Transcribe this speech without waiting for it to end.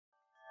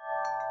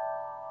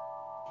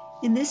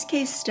In this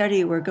case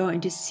study, we're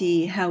going to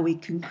see how we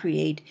can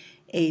create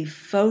a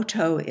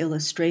photo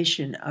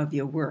illustration of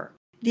your work.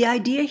 The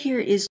idea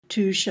here is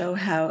to show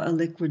how a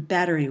liquid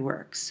battery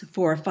works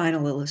for a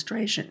final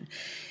illustration.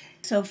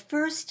 So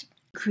first,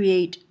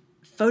 create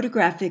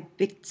photographic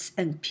bits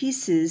and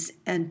pieces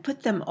and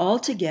put them all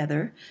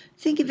together.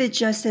 Think of it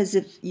just as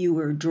if you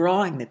were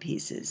drawing the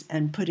pieces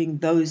and putting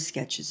those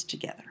sketches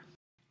together.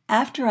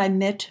 After I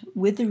met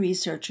with the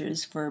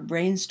researchers for a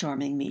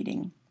brainstorming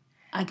meeting,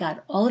 I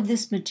got all of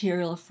this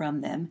material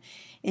from them,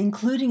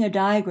 including a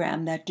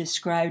diagram that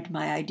described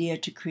my idea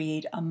to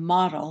create a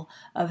model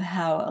of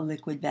how a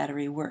liquid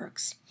battery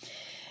works.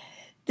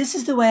 This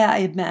is the way I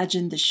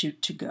imagined the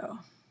shoot to go.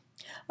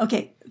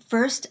 Okay,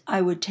 first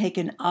I would take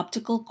an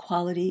optical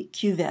quality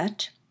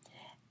cuvette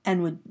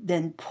and would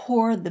then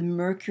pour the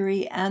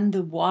mercury and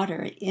the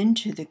water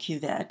into the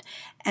cuvette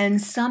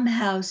and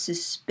somehow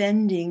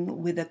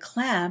suspending with a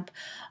clamp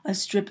a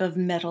strip of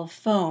metal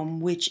foam,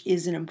 which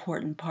is an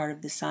important part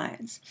of the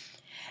science.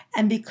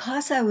 And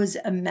because I was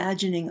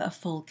imagining a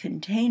full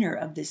container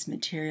of this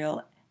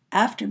material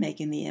after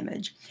making the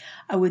image,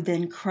 I would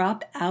then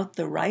crop out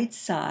the right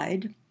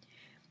side.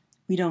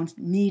 We don't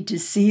need to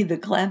see the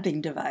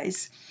clamping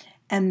device,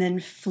 and then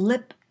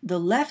flip the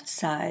left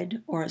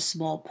side, or a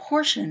small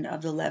portion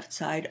of the left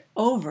side,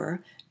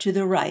 over to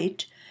the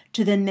right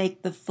to then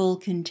make the full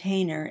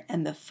container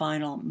and the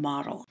final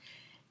model.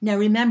 Now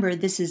remember,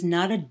 this is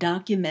not a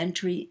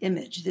documentary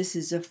image. This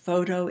is a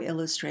photo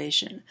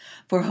illustration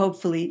for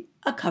hopefully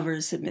a cover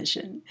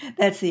submission.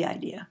 That's the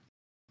idea.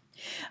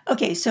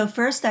 Okay, so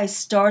first I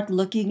start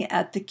looking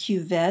at the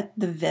cuvette,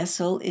 the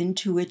vessel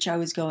into which I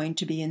was going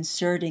to be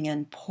inserting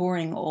and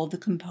pouring all the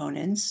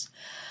components.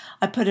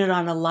 I put it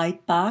on a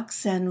light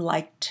box and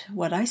liked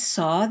what I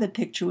saw. The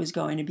picture was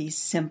going to be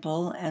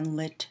simple and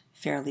lit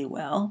fairly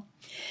well.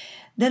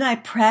 Then I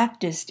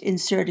practiced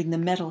inserting the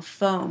metal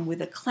foam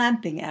with a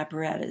clamping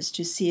apparatus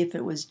to see if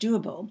it was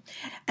doable.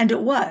 And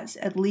it was,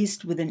 at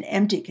least with an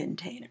empty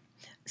container.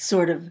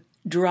 Sort of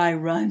dry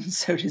run,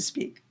 so to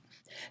speak.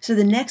 So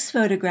the next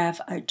photograph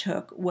I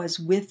took was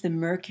with the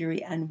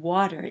mercury and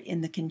water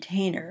in the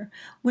container,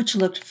 which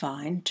looked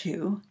fine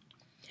too.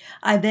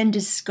 I then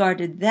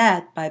discarded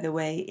that, by the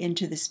way,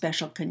 into the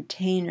special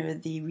container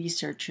the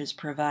researchers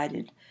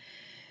provided,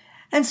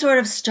 and sort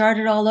of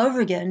started all over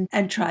again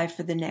and tried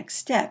for the next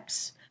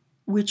steps,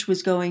 which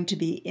was going to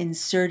be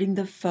inserting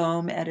the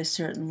foam at a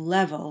certain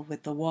level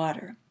with the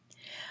water.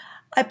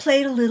 I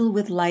played a little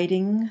with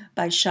lighting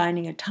by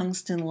shining a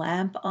tungsten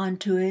lamp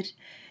onto it.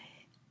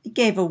 It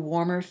gave a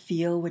warmer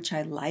feel, which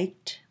I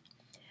liked.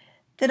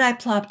 Then I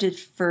plopped it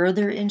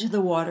further into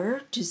the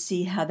water to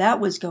see how that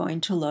was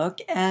going to look,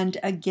 and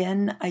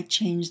again I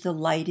changed the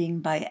lighting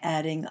by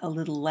adding a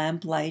little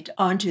lamp light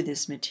onto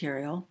this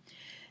material.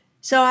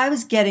 So I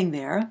was getting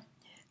there.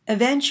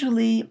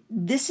 Eventually,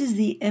 this is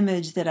the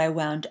image that I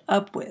wound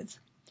up with.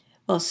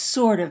 Well,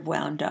 sort of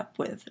wound up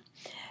with.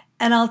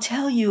 And I'll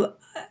tell you,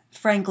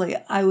 frankly,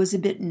 I was a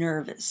bit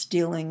nervous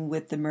dealing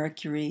with the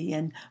mercury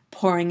and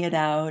pouring it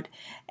out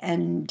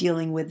and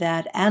dealing with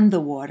that and the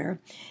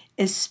water,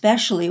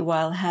 especially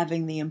while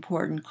having the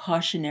important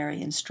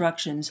cautionary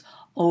instructions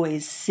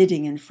always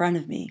sitting in front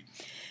of me.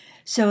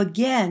 So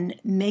again,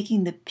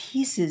 making the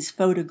pieces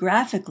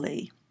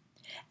photographically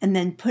and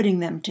then putting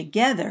them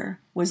together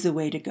was the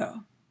way to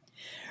go.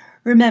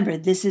 Remember,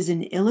 this is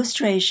an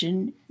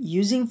illustration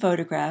using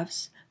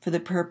photographs for the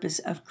purpose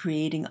of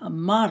creating a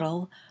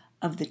model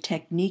of the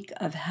technique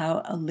of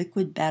how a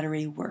liquid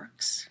battery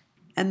works.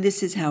 And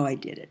this is how I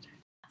did it.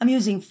 I'm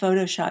using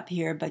Photoshop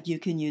here, but you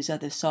can use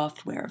other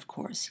software, of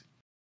course.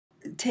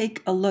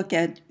 Take a look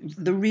at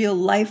the real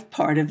life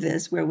part of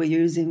this, where we're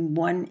using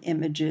one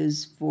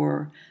images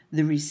for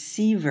the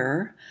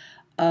receiver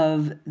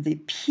of the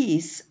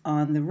piece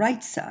on the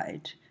right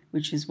side,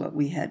 which is what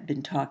we had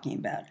been talking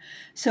about.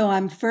 So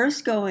I'm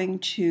first going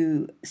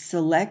to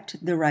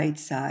select the right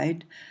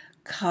side,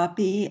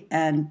 copy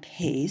and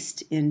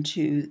paste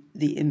into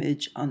the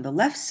image on the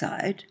left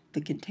side,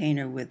 the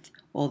container with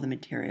all the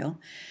material.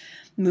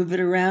 Move it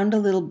around a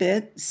little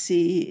bit,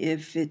 see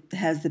if it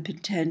has the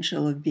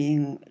potential of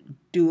being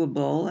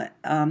doable.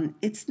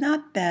 It's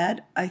not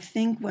bad. I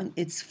think when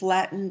it's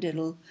flattened,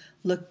 it'll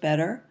look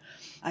better.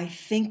 I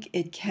think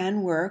it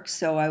can work,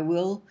 so I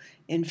will,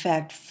 in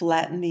fact,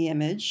 flatten the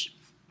image.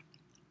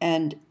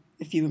 And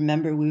if you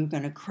remember, we were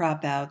going to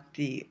crop out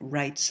the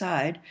right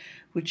side,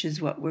 which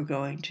is what we're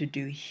going to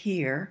do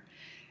here.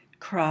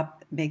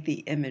 Crop, make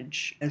the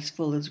image as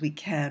full as we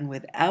can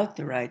without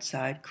the right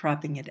side,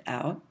 cropping it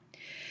out.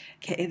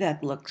 Okay,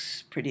 that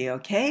looks pretty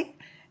okay.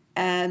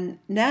 And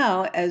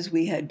now, as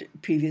we had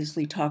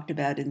previously talked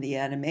about in the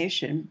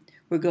animation,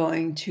 we're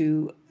going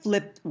to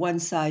flip one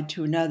side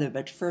to another.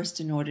 But first,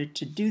 in order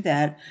to do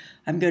that,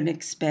 I'm going to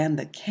expand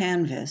the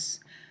canvas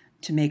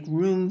to make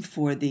room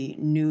for the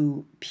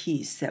new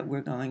piece that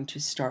we're going to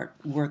start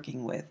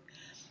working with.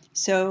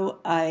 So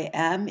I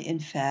am, in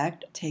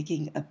fact,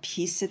 taking a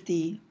piece at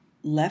the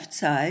left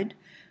side,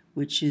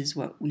 which is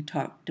what we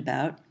talked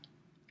about.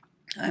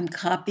 I'm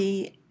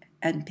copy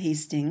and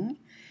pasting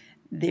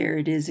There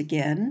it is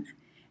again,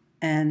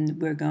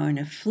 and we're going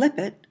to flip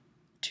it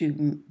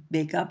to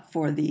make up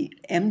for the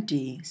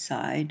empty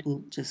side.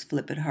 We'll just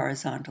flip it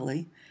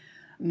horizontally,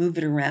 move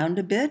it around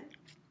a bit,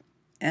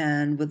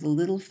 and with a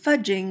little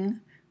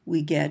fudging,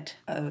 we get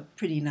a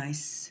pretty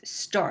nice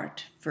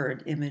start for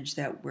an image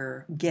that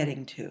we're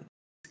getting to.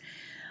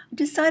 I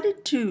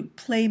decided to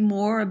play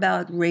more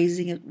about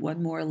raising it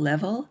one more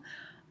level,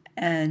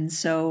 and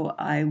so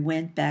I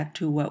went back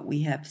to what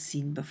we have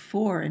seen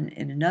before in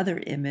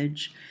another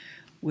image,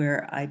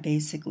 where I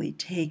basically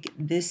take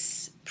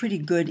this pretty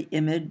good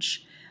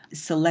image,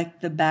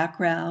 select the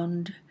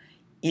background,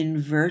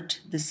 invert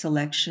the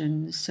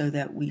selection so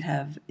that we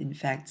have in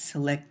fact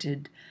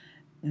selected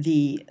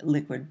the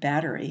liquid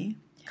battery,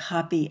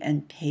 copy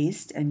and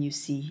paste, and you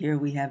see here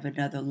we have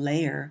another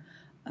layer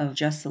of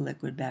just the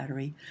liquid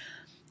battery,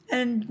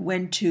 and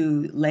went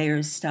to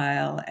layer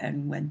style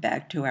and went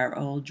back to our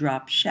old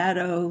drop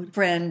shadow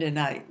friend, and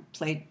I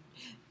played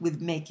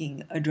with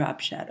making a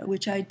drop shadow,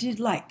 which I did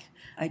like.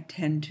 I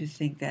tend to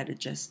think that it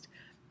just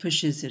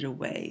pushes it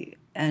away,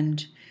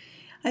 and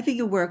I think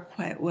it worked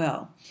quite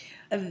well.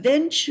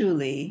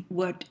 Eventually,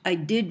 what I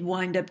did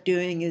wind up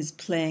doing is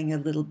playing a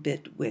little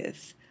bit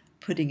with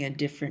putting a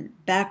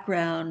different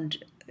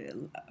background,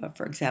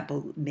 for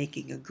example,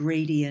 making a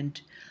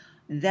gradient.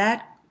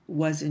 That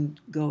wasn't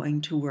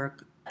going to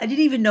work. I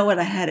didn't even know what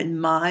I had in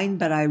mind,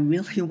 but I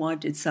really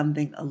wanted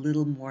something a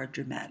little more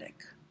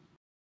dramatic.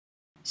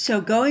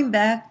 So going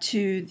back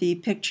to the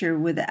picture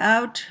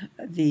without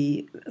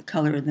the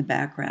color in the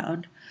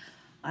background,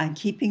 I'm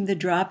keeping the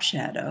drop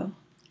shadow.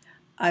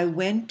 I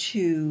went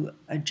to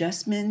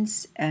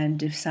adjustments and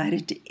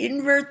decided to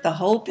invert the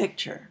whole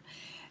picture.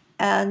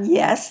 And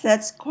yes,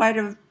 that's quite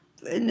an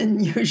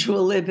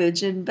unusual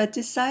image, but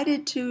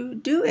decided to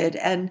do it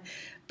and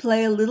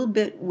play a little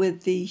bit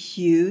with the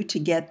hue to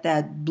get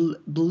that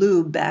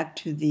blue back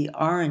to the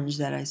orange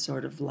that I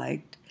sort of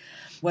liked.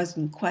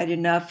 Wasn't quite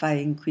enough. I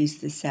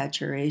increased the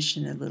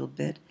saturation a little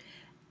bit.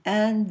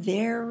 And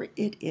there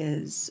it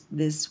is.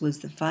 This was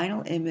the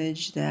final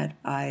image that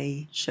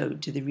I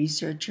showed to the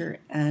researcher,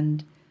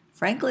 and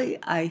frankly,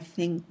 I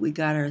think we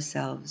got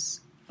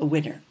ourselves a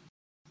winner.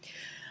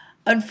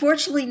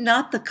 Unfortunately,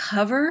 not the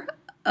cover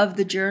of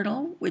the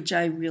journal, which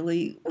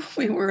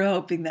we were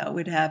hoping that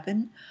would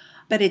happen,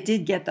 but it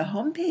did get the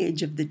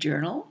homepage of the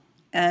journal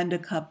and a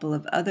couple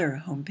of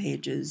other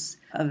homepages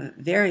of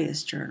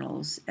various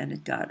journals, and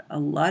it got a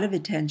lot of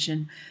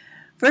attention.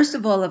 First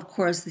of all, of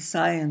course, the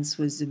science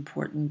was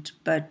important,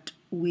 but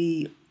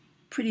we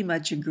pretty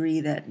much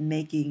agree that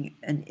making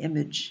an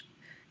image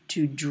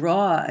to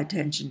draw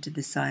attention to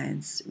the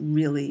science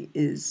really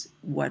is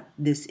what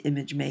this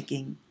image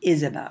making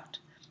is about.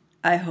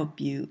 I hope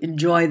you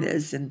enjoy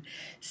this and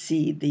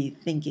see the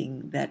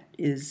thinking that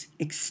is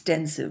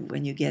extensive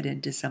when you get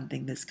into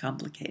something this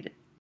complicated.